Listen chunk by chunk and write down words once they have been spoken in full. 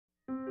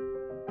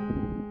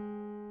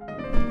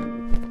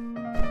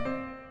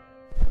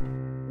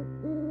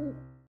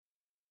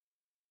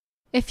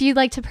If you'd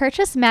like to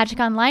purchase Magic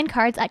Online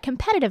cards at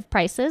competitive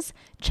prices,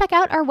 check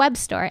out our web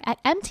store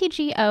at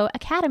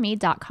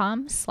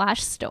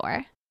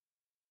mtgoacademy.com/store.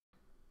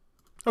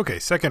 Okay,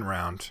 second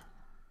round.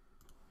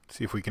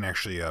 See if we can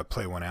actually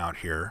play one out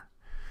here.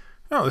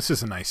 Oh, this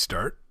is a nice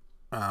start.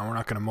 We're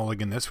not going to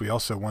mulligan this. We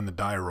also won the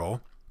die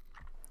roll.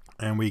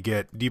 And we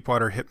get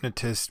Deepwater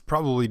Hypnotist,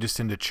 probably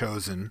just into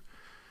Chosen,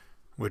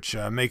 which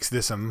makes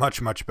this a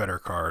much, much better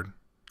card.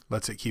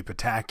 Lets it keep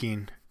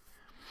attacking.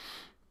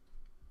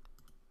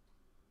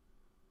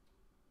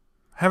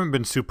 Haven't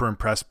been super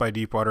impressed by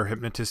Deepwater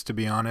Hypnotist, to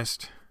be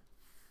honest.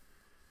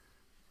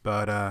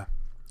 But I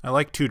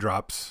like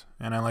 2-drops,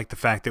 and I like the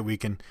fact that we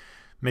can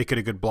make it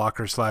a good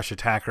blocker /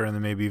 attacker, and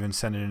then maybe even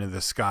send it into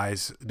the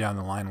skies down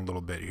the line a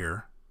little bit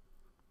here.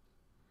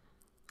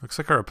 Looks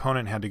like our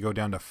opponent had to go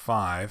down to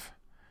 5.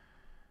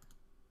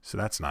 So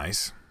that's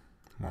nice.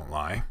 Won't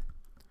lie.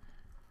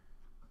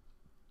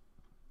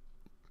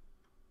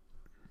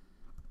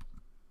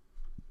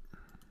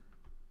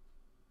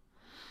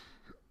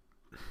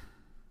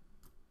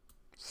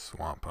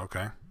 Swamp,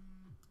 okay.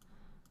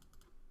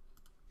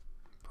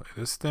 Play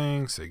this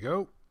thing, say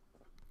go.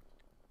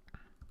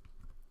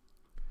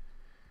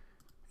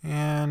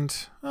 And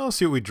I'll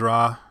see what we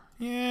draw.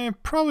 Yeah,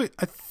 probably,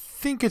 I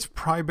think it's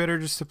probably better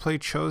just to play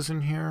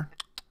Chosen here.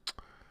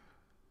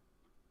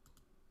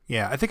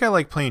 Yeah, I think I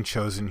like playing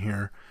Chosen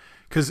here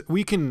because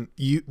we can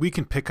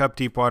pick up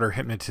Deepwater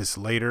Hypnotist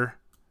later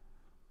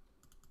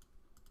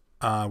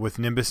with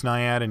Nimbus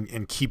Naiad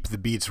and keep the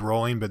beats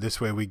rolling, but this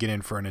way we get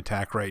in for an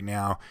attack right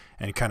now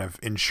and kind of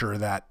ensure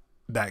that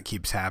that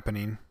keeps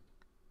happening.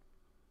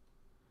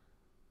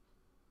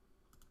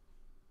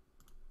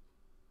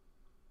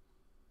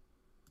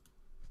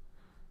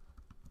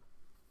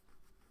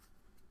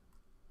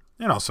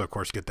 And also, of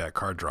course, get that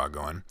card draw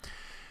going.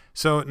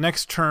 So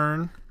next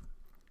turn,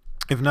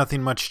 if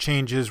nothing much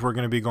changes, we're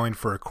going to be going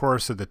for a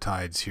Chorus of the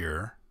Tides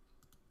here.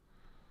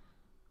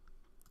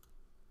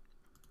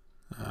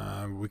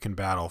 We can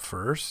battle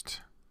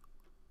first.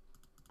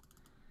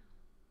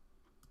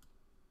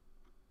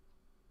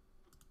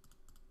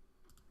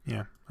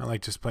 Yeah, I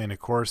like just playing a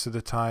Chorus of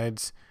the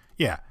Tides.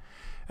 Yeah,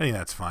 I think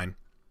that's fine.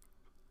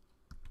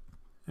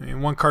 I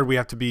mean, one card we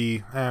have to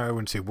be, I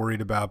wouldn't say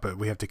worried about, but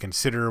we have to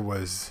consider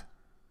was,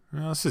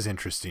 well, this is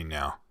interesting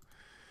now.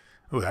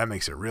 Oh, that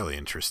makes it really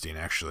interesting,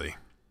 actually.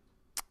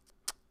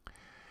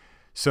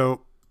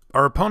 So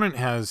our opponent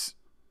has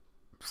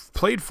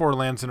played 4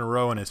 lands in a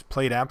row and has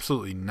played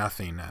absolutely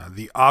nothing.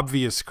 The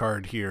obvious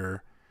card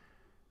here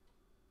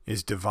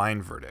is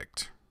Divine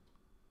Verdict.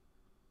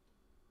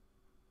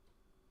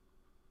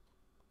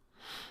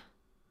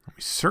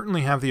 We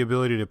certainly have the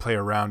ability to play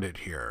around it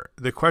here.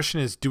 The question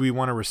is, do we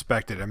want to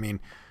respect it? I mean,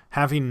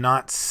 having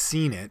not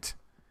seen it,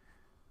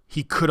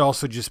 he could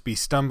also just be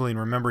stumbling.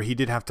 Remember, he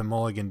did have to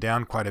mulligan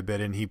down quite a bit,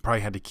 and he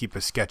probably had to keep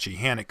a sketchy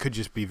hand. It could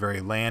just be very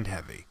land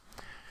heavy.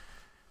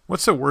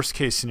 What's the worst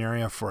case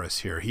scenario for us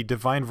here? He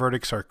Divine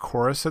Verdicts our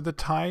Chorus of the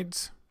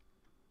Tides.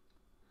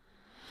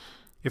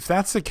 If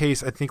that's the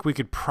case, I think we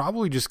could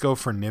probably just go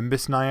for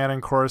Nimbus Naiad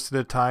and Chorus of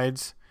the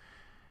Tides.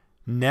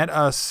 Net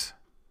us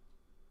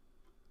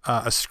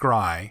a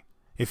Scry.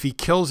 If he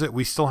kills it,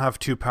 we still have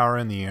 2 power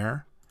in the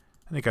air.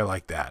 I think I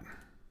like that.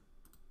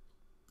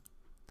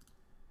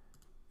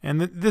 And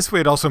this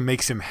way it also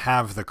makes him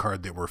have the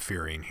card that we're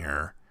fearing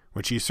here,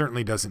 which he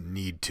certainly doesn't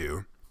need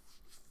to.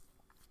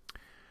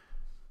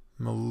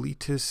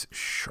 Meletus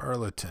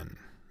Charlatan.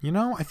 You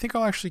know, I think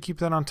I'll actually keep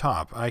that on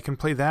top. I can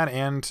play that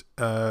and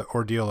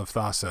Ordeal of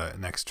Thassa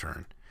next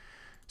turn.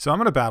 So I'm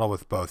going to battle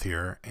with both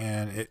here.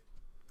 And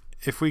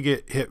if we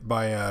get hit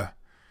by a...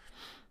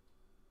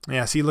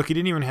 Yeah, see, look, he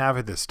didn't even have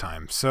it this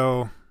time.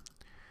 So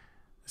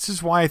this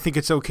is why I think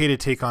it's okay to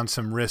take on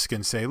some risk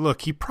and say,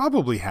 look, he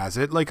probably has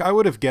it. Like, I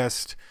would have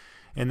guessed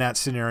in that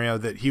scenario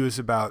that he was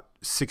about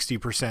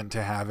 60%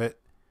 to have it.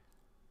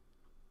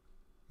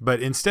 But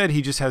instead,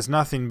 he just has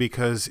nothing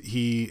because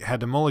he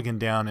had to mulligan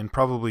down and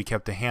probably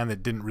kept a hand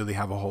that didn't really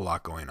have a whole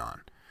lot going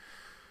on.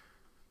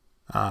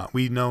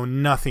 We know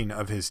nothing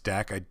of his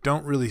deck. I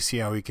don't really see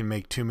how he can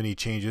make too many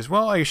changes.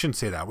 Well, I shouldn't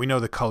say that. We know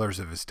the colors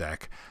of his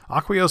deck.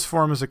 Aqueous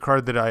Form is a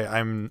card that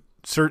I'm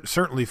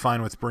certainly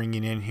fine with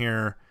bringing in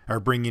here, or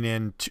bringing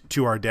in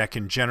to our deck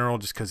in general,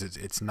 just because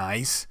it's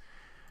nice.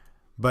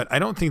 But I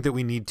don't think that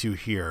we need to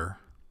here.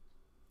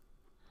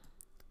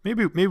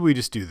 Maybe we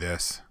just do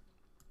this.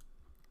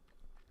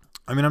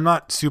 I mean, I'm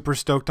not super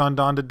stoked on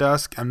Dawn to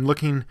Dusk. I'm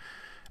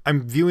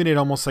viewing it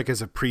almost like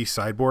as a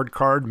pre-sideboard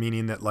card,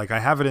 meaning that like I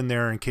have it in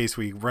there in case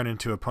we run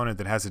into an opponent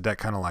that has a deck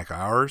kind of like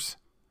ours.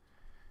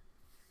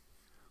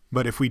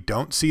 But if we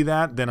don't see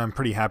that, then I'm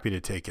pretty happy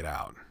to take it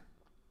out.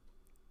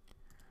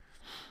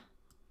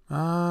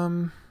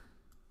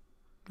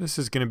 This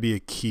is going to be a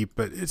keep,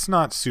 but it's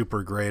not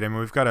super great. I mean,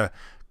 we've got a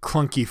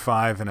clunky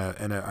 5 and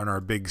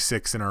our big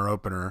 6 in our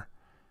opener.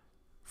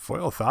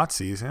 Foil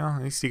Thoughtseize, well,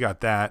 at least he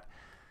got that.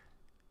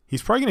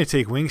 He's probably going to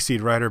take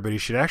Wingseed Rider, but he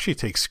should actually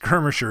take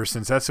Skirmisher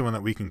since that's the one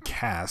that we can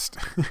cast.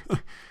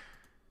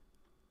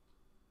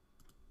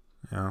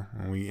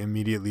 When we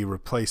immediately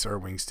replace our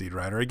Wingsteed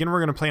Rider. Again, we're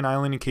going to play an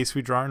island in case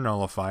we draw or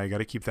nullify. You got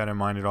to keep that in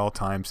mind at all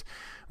times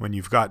when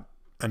you've got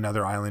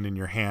another island in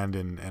your hand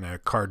and a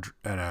card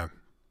and a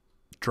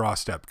draw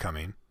step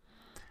coming.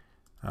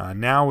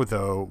 Now,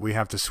 though, we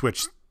have to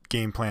switch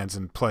game plans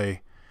and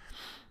play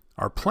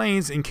our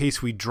planes in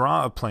case we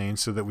draw a plane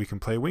so that we can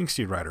play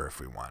Wingsteed Rider if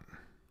we want.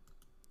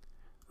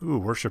 Ooh,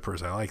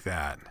 Worshippers, I like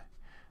that.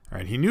 All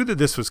right, he knew that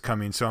this was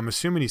coming, so I'm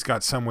assuming he's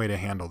got some way to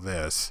handle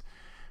this.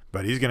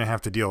 But he's going to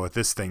have to deal with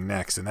this thing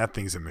next, and that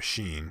thing's a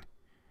machine.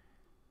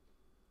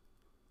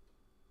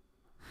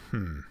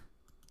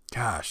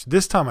 Gosh,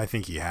 this time I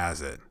think he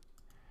has it.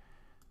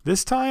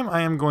 This time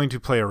I am going to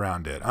play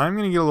around it. I'm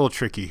going to get a little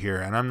tricky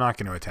here, and I'm not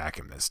going to attack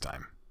him this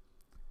time.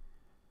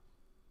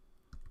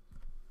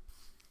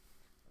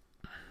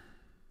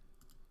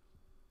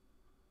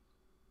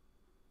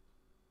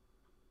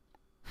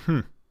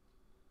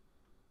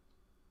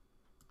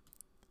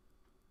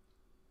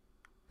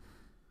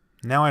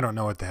 Now I don't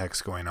know what the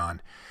heck's going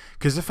on.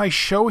 Because if I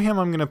show him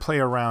I'm going to play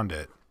around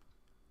it,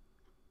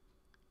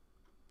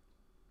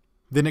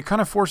 then it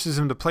kind of forces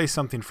him to play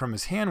something from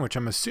his hand, which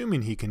I'm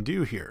assuming he can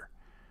do here.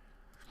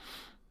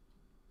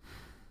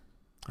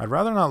 I'd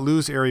rather not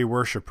lose Airy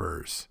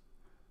Worshippers.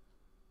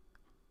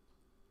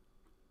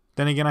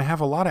 Then again, I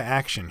have a lot of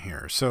action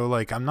here. So,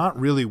 like, I'm not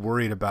really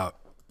worried about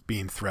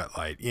being threat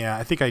light. Yeah,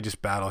 I think I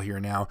just battle here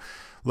now.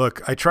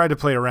 Look, I tried to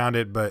play around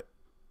it, but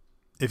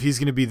if he's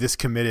going to be this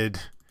committed,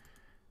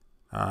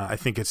 I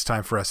think it's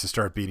time for us to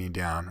start beating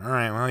down. All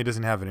right, well, he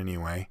doesn't have it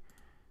anyway.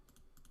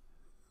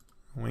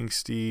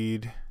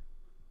 Wingsteed.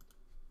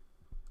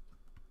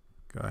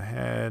 Go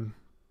ahead.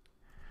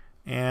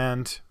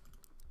 And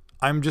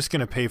I'm just going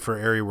to pay for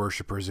Airy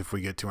Worshippers if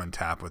we get to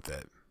untap with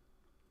it.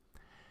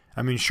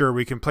 I mean, sure,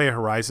 we can play a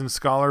Horizon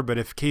Scholar, but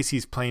if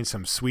Casey's playing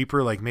some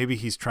sweeper, like maybe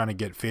he's trying to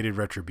get Fated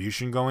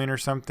Retribution going or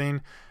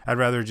something, I'd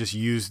rather just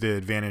use the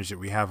advantage that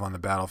we have on the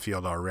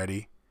battlefield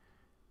already.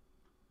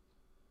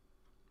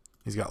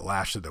 He's got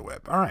Lash of the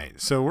Whip. All right,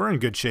 so we're in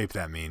good shape,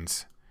 that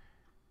means.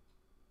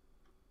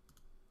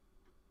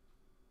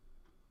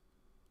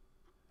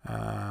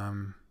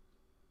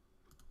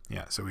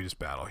 Yeah, so we just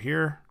battle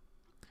here.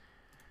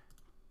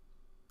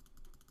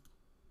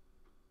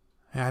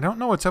 Yeah, I don't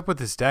know what's up with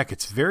this deck.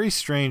 It's very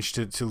strange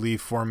to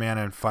leave 4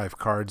 mana and 5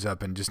 cards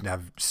up and just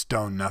have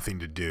stone nothing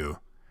to do.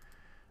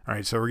 All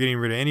right, so we're getting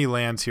rid of any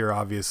lands here,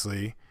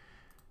 obviously.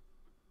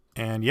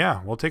 And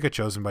yeah, we'll take a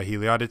Chosen by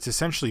Heliod. It's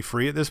essentially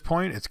free at this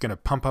point. It's going to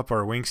pump up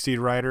our Wingsteed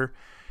Rider.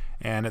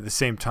 And at the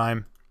same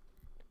time,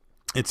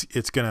 it's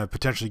going to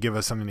potentially give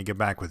us something to get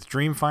back with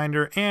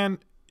Dreamfinder. And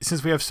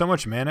since we have so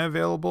much mana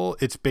available,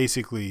 it's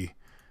basically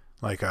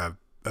like a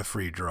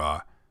free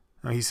draw.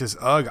 Now he says,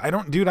 ugh, I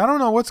don't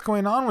know what's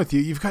going on with you.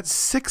 You've got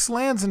 6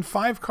 lands and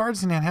 5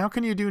 cards in hand. How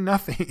can you do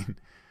nothing?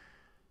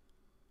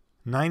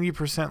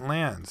 90%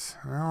 lands.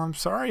 Well, I'm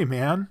sorry,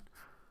 man.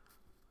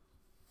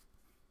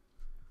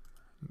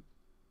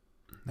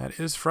 That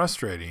is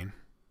frustrating.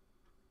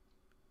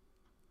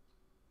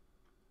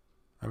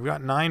 I've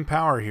got 9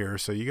 power here,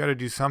 so you got to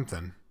do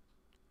something.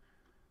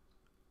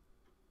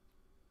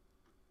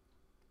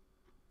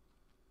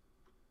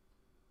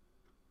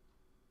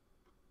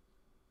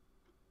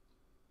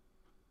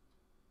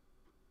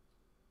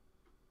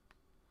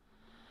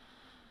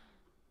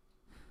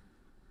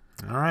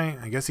 All right,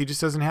 I guess he just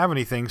doesn't have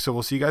anything, so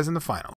we'll see you guys in the final.